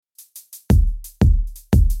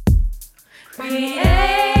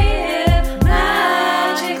Magic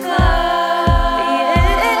Club.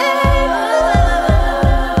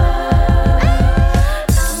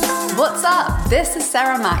 What's up? This is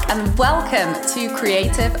Sarah Mack and welcome to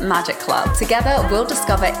Creative Magic Club. Together, we'll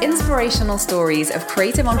discover inspirational stories of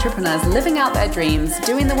creative entrepreneurs living out their dreams,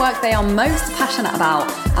 doing the work they are most passionate about,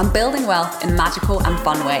 and building wealth in magical and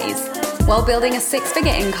fun ways. While building a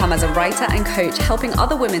six-figure income as a writer and coach, helping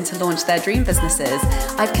other women to launch their dream businesses,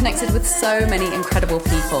 I've connected with so many incredible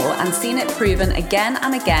people and seen it proven again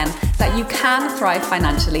and again that you can thrive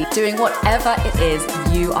financially doing whatever it is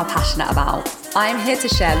you are passionate about. I'm here to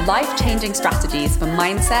share life-changing strategies for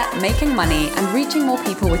mindset, making money, and reaching more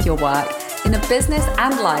people with your work in a business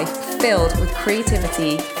and life filled with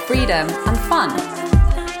creativity, freedom, and fun.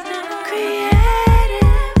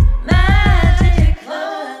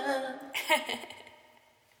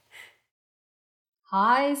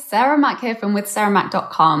 Hi, Sarah Mack here from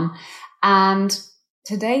withsarahmack.com, and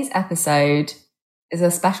today's episode is a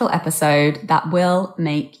special episode that will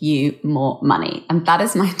make you more money, and that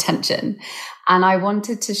is my intention. And I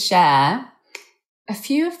wanted to share a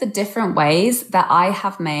few of the different ways that I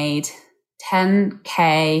have made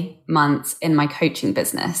 10K months in my coaching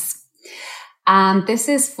business. And this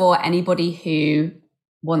is for anybody who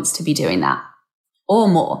wants to be doing that or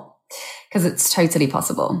more, because it's totally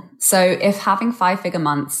possible. So if having 5-figure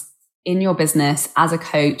months in your business as a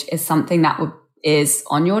coach is something that is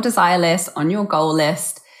on your desire list, on your goal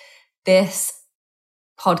list, this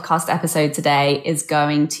podcast episode today is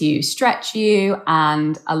going to stretch you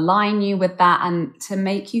and align you with that and to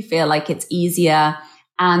make you feel like it's easier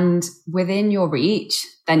and within your reach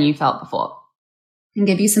than you felt before, and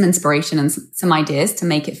give you some inspiration and some ideas to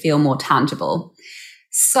make it feel more tangible.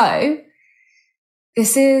 So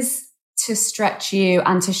this is to stretch you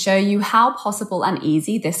and to show you how possible and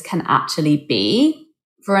easy this can actually be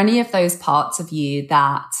for any of those parts of you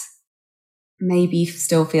that maybe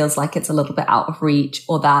still feels like it's a little bit out of reach,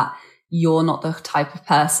 or that you're not the type of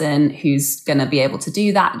person who's going to be able to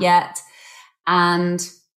do that yet. And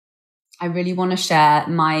I really want to share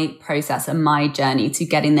my process and my journey to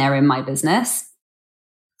getting there in my business.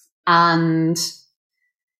 And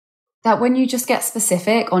that when you just get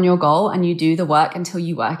specific on your goal and you do the work until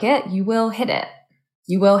you work it, you will hit it.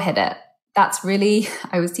 You will hit it. That's really,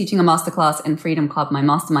 I was teaching a masterclass in Freedom Club, my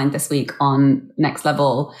mastermind this week, on next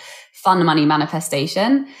level fun money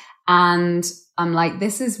manifestation. And I'm like,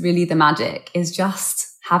 this is really the magic, is just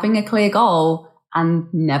having a clear goal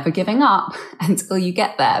and never giving up until you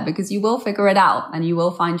get there, because you will figure it out and you will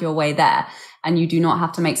find your way there. And you do not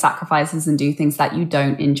have to make sacrifices and do things that you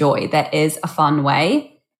don't enjoy. There is a fun way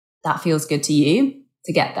that feels good to you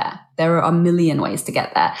to get there. There are a million ways to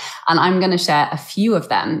get there. And I'm going to share a few of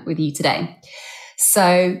them with you today.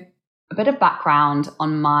 So a bit of background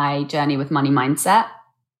on my journey with money mindset.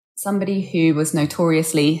 Somebody who was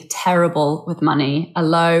notoriously terrible with money, a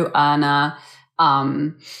low earner,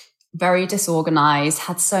 very disorganized,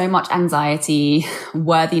 had so much anxiety,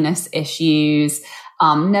 worthiness issues,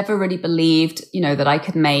 never really believed, that I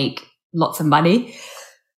could make lots of money.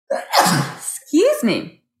 Excuse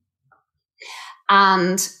me.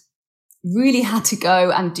 And really had to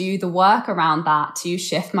go and do the work around that to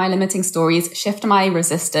shift my limiting stories, shift my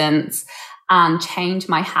resistance, and change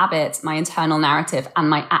my habits, my internal narrative, and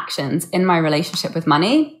my actions in my relationship with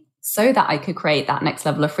money so that I could create that next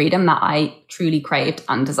level of freedom that I truly craved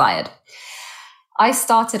and desired. I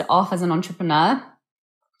started off as an entrepreneur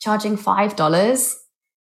charging $5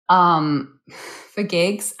 for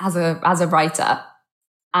gigs as a writer.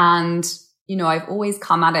 And, I've always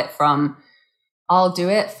come at it from, I'll do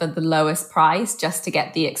it for the lowest price just to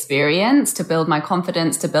get the experience, to build my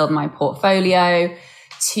confidence, to build my portfolio,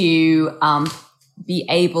 to be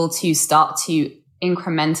able to start to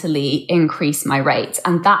incrementally increase my rates.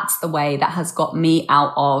 And that's the way that has got me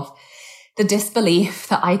out of the disbelief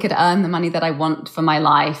that I could earn the money that I want for my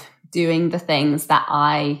life, doing the things that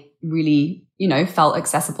I really, felt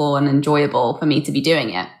accessible and enjoyable for me to be doing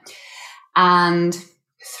it. And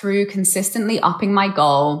through consistently upping my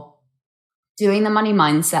goal, doing the money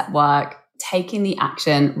mindset work, taking the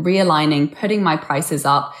action, realigning, putting my prices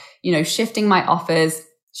up, shifting my offers,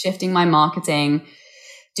 shifting my marketing,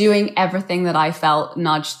 doing everything that I felt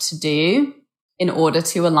nudged to do in order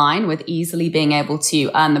to align with easily being able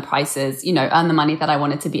to earn the prices, earn the money that I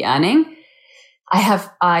wanted to be earning.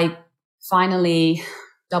 I finally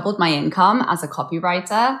doubled my income as a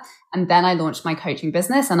copywriter. And then I launched my coaching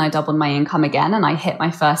business and I doubled my income again. And I hit my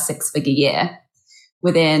first 6-figure year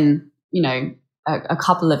within, a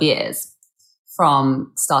couple of years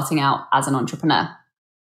from starting out as an entrepreneur.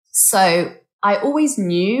 So I always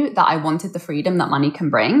knew that I wanted the freedom that money can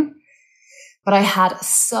bring. But I had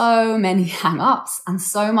so many hang-ups and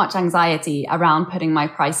so much anxiety around putting my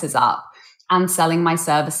prices up and selling my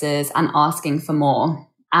services and asking for more.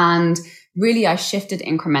 And really, I shifted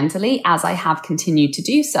incrementally as I have continued to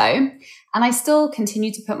do so. And I still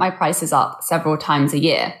continue to put my prices up several times a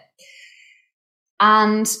year.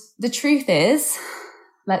 And the truth is,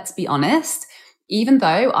 let's be honest, even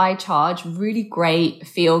though I charge really great,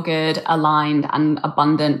 feel-good, aligned, and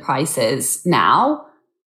abundant prices now,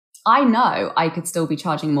 I know I could still be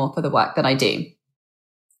charging more for the work that I do.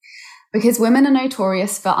 Because women are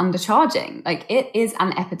notorious for undercharging. Like, it is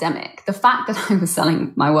an epidemic. The fact that I was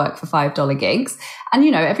selling my work for $5 gigs, and,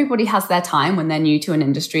 everybody has their time when they're new to an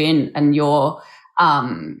industry and you're,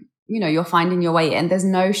 you're finding your way in. There's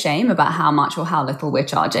no shame about how much or how little we're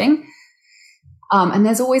charging. And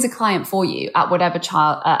there's always a client for you at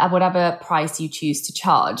whatever price you choose to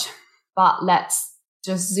charge. But let's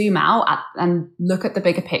just zoom out and look at the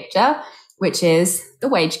bigger picture, which is the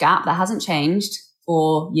wage gap that hasn't changed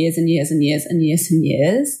for years and years and years and years and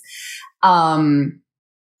years.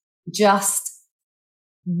 Just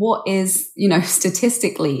what is,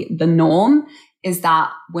 statistically the norm is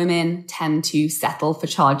that women tend to settle for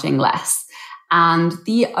charging less. And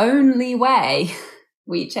the only way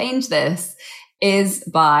we change this is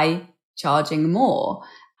by charging more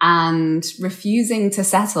and refusing to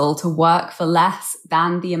settle to work for less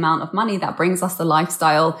than the amount of money that brings us the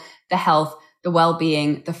lifestyle, the health, the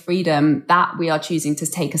well-being, the freedom that we are choosing to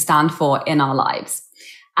take a stand for in our lives.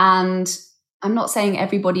 And I'm not saying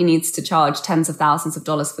everybody needs to charge tens of thousands of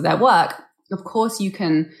dollars for their work. Of course, you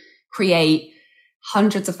can create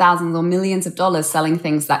hundreds of thousands or millions of dollars selling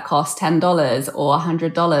things that cost $10 or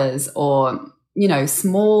 $100 or,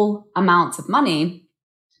 small amounts of money.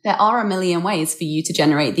 There are a million ways for you to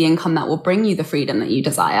generate the income that will bring you the freedom that you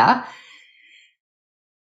desire.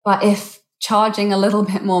 But if charging a little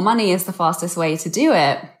bit more money is the fastest way to do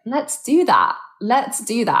it, let's do that. Let's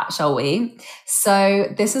do that, shall we?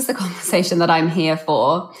 So this is the conversation that I'm here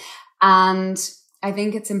for. And I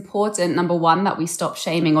think it's important, number one, that we stop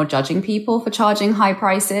shaming or judging people for charging high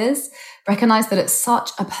prices. Recognize that it's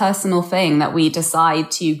such a personal thing that we decide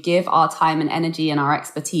to give our time and energy and our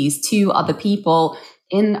expertise to other people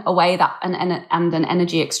in a way that and an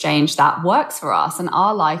energy exchange that works for us and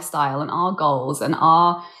our lifestyle and our goals and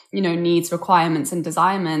our needs, requirements, and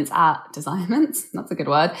desirements. That's a good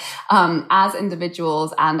word. As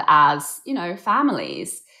individuals and as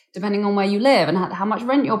families, depending on where you live and how much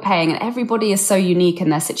rent you're paying, and everybody is so unique in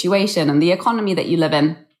their situation and the economy that you live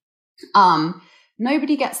in.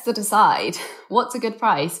 Nobody gets to decide what's a good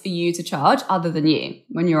price for you to charge other than you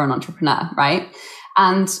when you're an entrepreneur, right?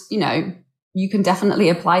 And you can definitely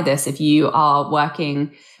apply this if you are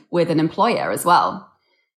working with an employer as well.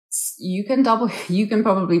 You can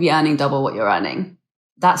probably be earning double what you're earning.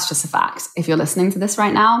 That's just a fact. If you're listening to this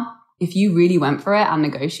right now, if you really went for it and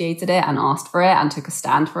negotiated it and asked for it and took a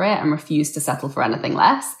stand for it and refused to settle for anything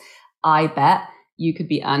less, I bet you could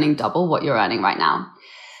be earning double what you're earning right now.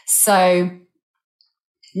 So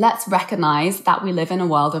let's recognize that we live in a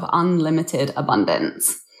world of unlimited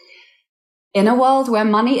abundance. In a world where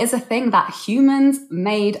money is a thing that humans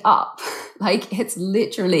made up. Like, it's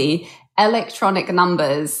literally electronic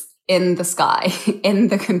numbers in the sky, in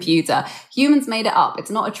the computer. Humans made it up.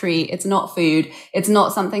 It's not a tree. It's not food. It's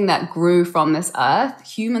not something that grew from this earth.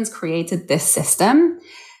 Humans created this system.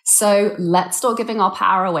 So let's stop giving our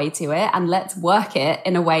power away to it and let's work it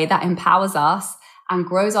in a way that empowers us and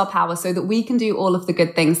grows our power so that we can do all of the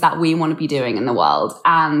good things that we want to be doing in the world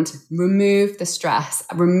and remove the stress,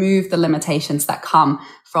 remove the limitations that come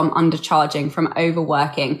from undercharging, from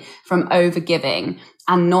overworking, from overgiving,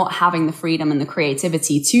 and not having the freedom and the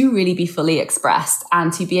creativity to really be fully expressed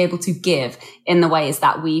and to be able to give in the ways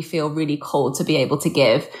that we feel really called to be able to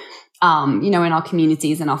give, in our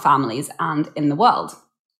communities, in our families, and in the world.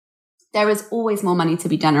 There is always more money to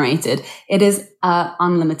be generated. It is an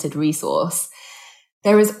unlimited resource.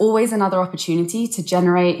 There is always another opportunity to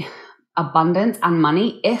generate abundance and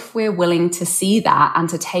money if we're willing to see that and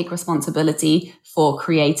to take responsibility for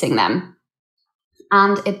creating them.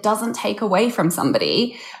 And it doesn't take away from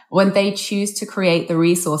somebody when they choose to create the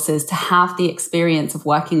resources to have the experience of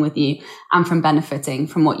working with you and from benefiting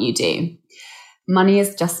from what you do. Money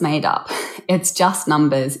is just made up. It's just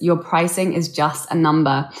numbers. Your pricing is just a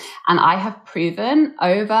number. And I have proven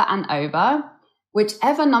over and over,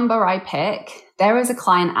 whichever number I pick, there is a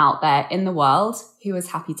client out there in the world who is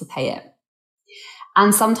happy to pay it.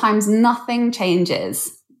 And sometimes nothing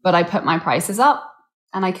changes, but I put my prices up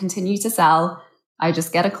and I continue to sell. I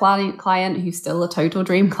just get a client who's still a total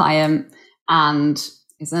dream client and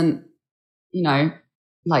isn't,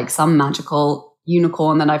 like some magical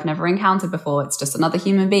unicorn that I've never encountered before. It's just another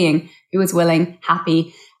human being who is willing,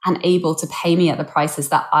 happy, and able to pay me at the prices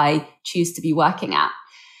that I choose to be working at.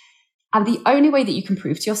 And the only way that you can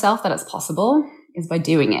prove to yourself that it's possible is by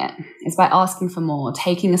doing it, is by asking for more,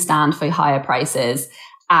 taking a stand for higher prices,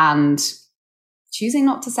 and choosing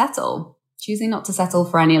not to settle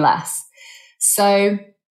for any less. So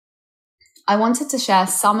I wanted to share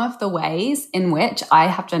some of the ways in which I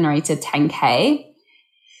have generated 10K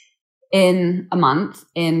in a month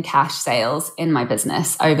in cash sales in my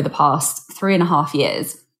business over the past 3.5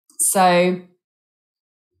 years. So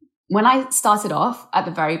when I started off at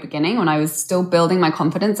the very beginning, when I was still building my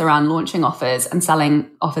confidence around launching offers and selling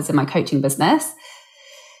offers in my coaching business,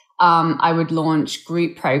 I would launch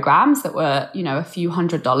group programs that were, a few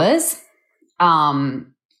 $100s.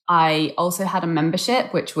 I also had a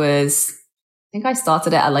membership, which was, I think I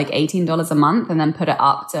started it at like $18 a month and then put it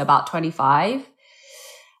up to about $25.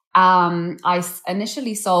 I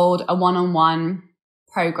initially sold a one-on-one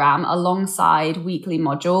program alongside weekly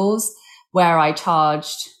modules where I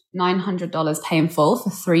charged $900 pay in full for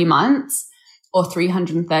 3 months, or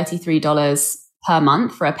 $333 per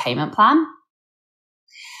month for a payment plan.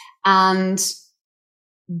 And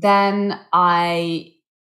then I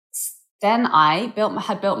had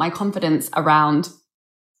built my confidence around,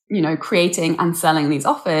 creating and selling these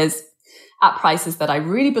offers at prices that I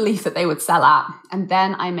really believed that they would sell at. And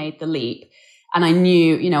then I made the leap. And I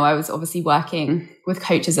knew, I was obviously working with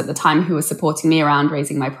coaches at the time who were supporting me around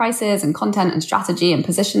raising my prices and content and strategy and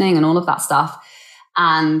positioning and all of that stuff.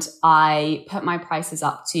 And I put my prices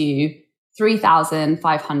up to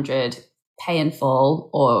 $3,500 pay in full,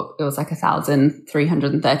 or it was like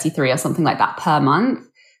 $1,333 or something like that per month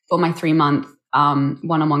for my 3-month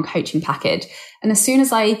one-on-one coaching package. And as soon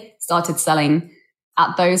as I started selling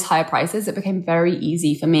at those higher prices, it became very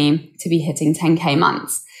easy for me to be hitting 10K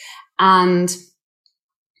months. And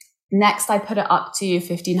next I put it up to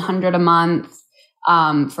 $1,500 a month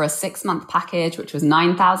for a 6-month package, which was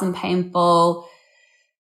 $9,000 pay in full.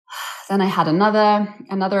 Then I had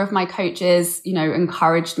another of my coaches,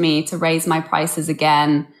 encouraged me to raise my prices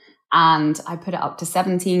again. And I put it up to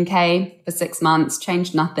 $17K for 6 months,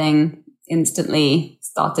 changed nothing, instantly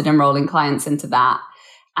started enrolling clients into that.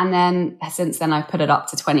 And then since then, I've put it up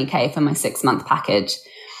to $20K for my 6-month package.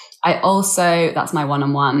 That's my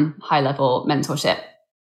one-on-one high-level mentorship.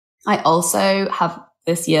 I also have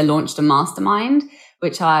this year launched a mastermind,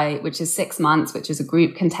 which is 6 months, which is a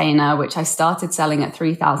group container, which I started selling at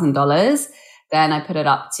 $3,000. Then I put it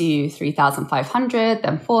up to $3,500,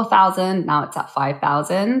 then $4,000. Now it's at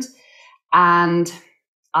 $5,000. And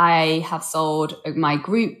I have sold my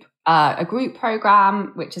group, a group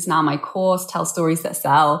program, which is now my course, Tell Stories That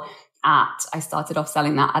Sell, I started off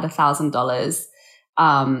selling that at $1,000.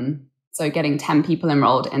 So getting 10 people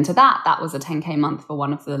enrolled into that was a 10K month for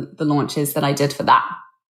one of the launches that I did for that.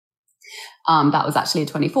 That was actually a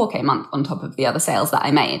 24K month on top of the other sales that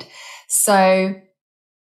I made. So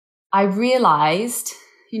I realized,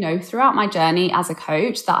 throughout my journey as a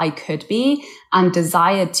coach that I could be and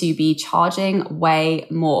desired to be charging way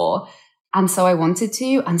more. And so I wanted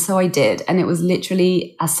to, and so I did. And it was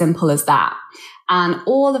literally as simple as that. And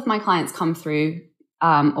all of my clients come through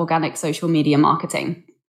organic social media marketing.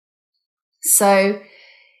 So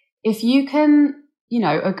if you can,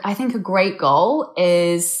 I think a great goal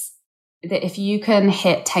is that if you can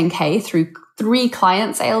hit 10K through 3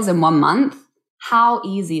 client sales in 1 month, how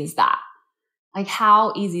easy is that? Like,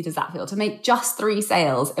 how easy does that feel to make just 3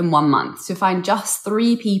 sales in 1 month, to find just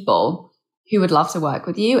 3 people who would love to work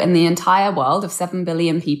with you in the entire world of 7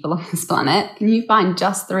 billion people on this planet? Can you find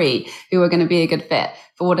just 3 who are going to be a good fit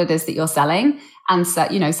for what it is that you're selling and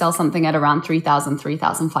sell something at around 3,000,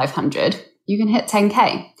 3,500? You can hit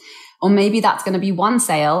 10K. Or maybe that's going to be 1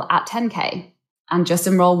 sale at 10K and just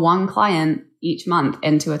enroll 1 client each month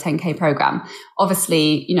into a 10K program.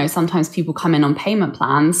 Obviously, sometimes people come in on payment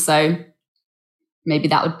plans. So maybe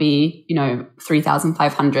that would be,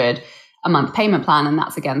 3,500 a month payment plan. And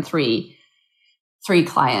that's again, 3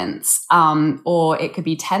 clients. Or it could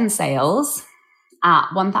be 10 sales at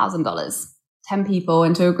 $1,000, 10 people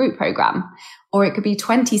into a group program. Or it could be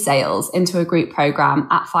 20 sales into a group program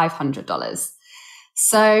at $500.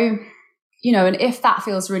 So, and if that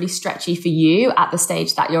feels really stretchy for you at the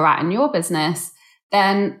stage that you're at in your business,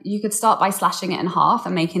 then you could start by slashing it in half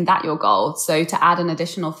and making that your goal. So to add an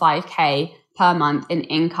additional 5K per month in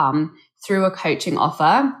income through a coaching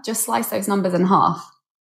offer, just slice those numbers in half.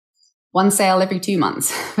 1 sale every 2 months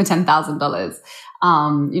for $10,000.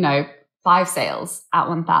 5 sales at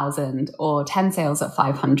 1,000 or 10 sales at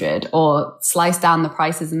 500, or slice down the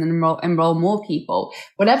prices and then enroll more people.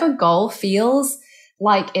 Whatever goal feels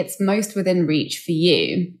like it's most within reach for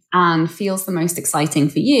you and feels the most exciting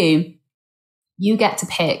for you, you get to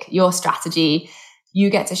pick your strategy, you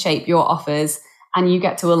get to shape your offers, and you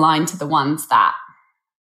get to align to the ones that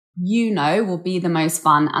you know will be the most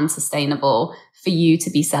fun and sustainable for you to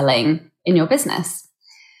be selling in your business.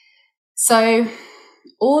 So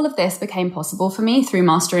all of this became possible for me through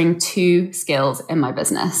mastering 2 skills in my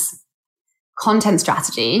business: content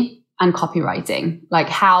strategy and copywriting, like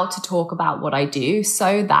how to talk about what I do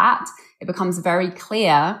so that it becomes very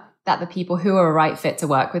clear that the people who are a right fit to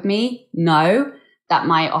work with me know that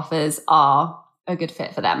my offers are a good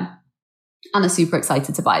fit for them and are super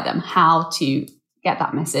excited to buy them. How to get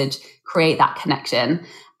that message, create that connection,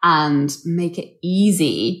 and make it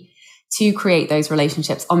easy to create those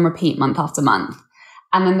relationships on repeat month after month.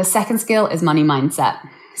 And then the second skill is money mindset.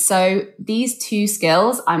 So these 2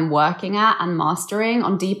 skills I'm working at and mastering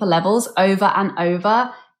on deeper levels over and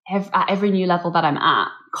over at every new level that I'm at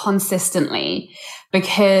consistently,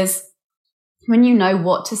 because when you know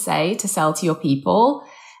what to say to sell to your people,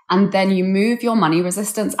 and then you move your money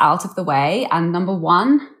resistance out of the way. And number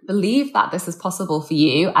 1, believe that this is possible for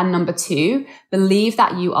you. And number 2, believe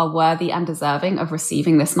that you are worthy and deserving of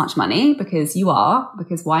receiving this much money, because you are,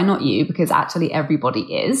 because why not you? Because actually everybody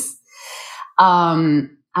is. And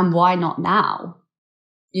why not now?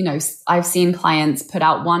 You know, I've seen clients put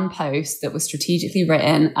out one post that was strategically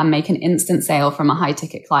written and make an instant sale from a high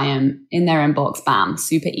ticket client in their inbox. Bam,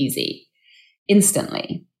 super easy,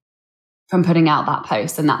 instantly. From putting out that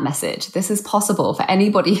post and that message. This is possible for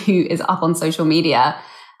anybody who is up on social media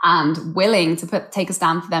and willing to take a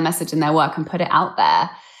stand for their message and their work and put it out there.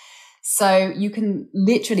 So you can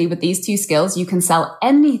literally, with these 2 skills, you can sell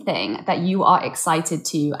anything that you are excited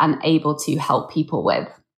to and able to help people with.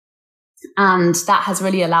 And that has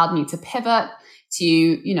really allowed me to pivot, to,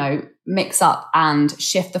 you know, mix up and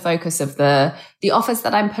shift the focus of the offers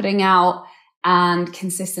that I'm putting out, and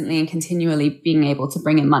consistently and continually being able to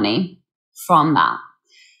bring in money from that.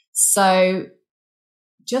 So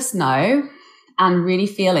just know and really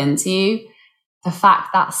feel into the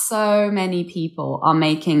fact that so many people are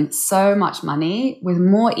making so much money with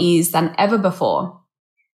more ease than ever before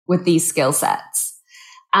with these skill sets.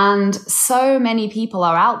 And so many people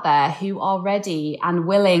are out there who are ready and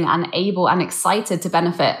willing and able and excited to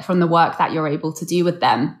benefit from the work that you're able to do with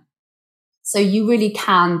them. So you really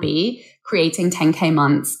can be creating 10K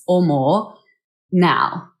months or more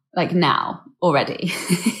now. Like now already.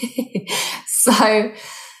 So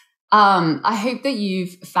I hope that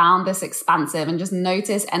you've found this expansive, and just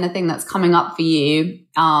notice anything that's coming up for you.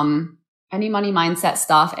 Any money mindset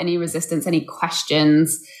stuff, any resistance, any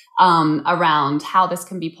questions around how this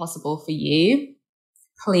can be possible for you.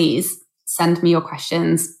 Please send me your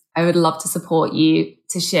questions. I would love to support you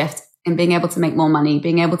to shift in being able to make more money,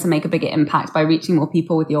 being able to make a bigger impact by reaching more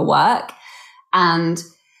people with your work. And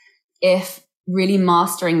if really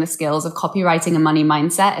mastering the skills of copywriting and money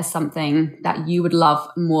mindset is something that you would love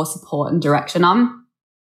more support and direction on,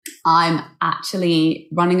 I'm actually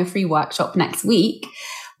running a free workshop next week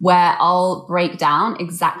where I'll break down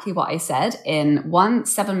exactly what I said in one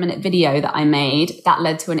 7-minute video that I made that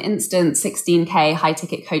led to an instant 16K high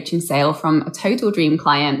ticket coaching sale from a total dream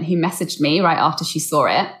client who messaged me right after she saw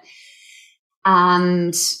it.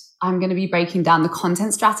 And I'm going to be breaking down the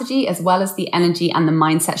content strategy as well as the energy and the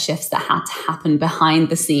mindset shifts that had to happen behind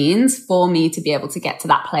the scenes for me to be able to get to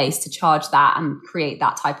that place to charge that and create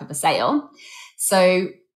that type of a sale. So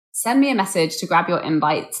send me a message to grab your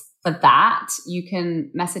invite for that. You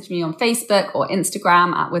can message me on Facebook or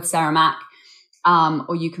Instagram at With Sarah Mac,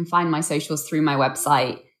 or you can find my socials through my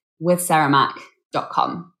website,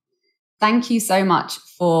 withsarahmac.com. Thank you so much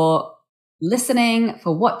for listening,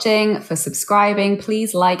 for watching, for subscribing.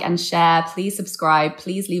 Please like and share. Please subscribe.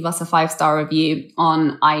 Please leave us a 5-star review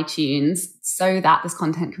on iTunes so that this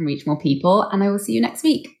content can reach more people. And I will see you next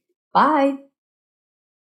week. Bye.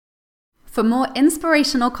 For more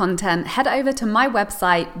inspirational content, head over to my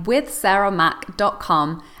website,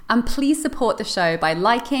 withsarahmac.com, and please support the show by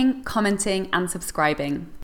liking, commenting, and subscribing.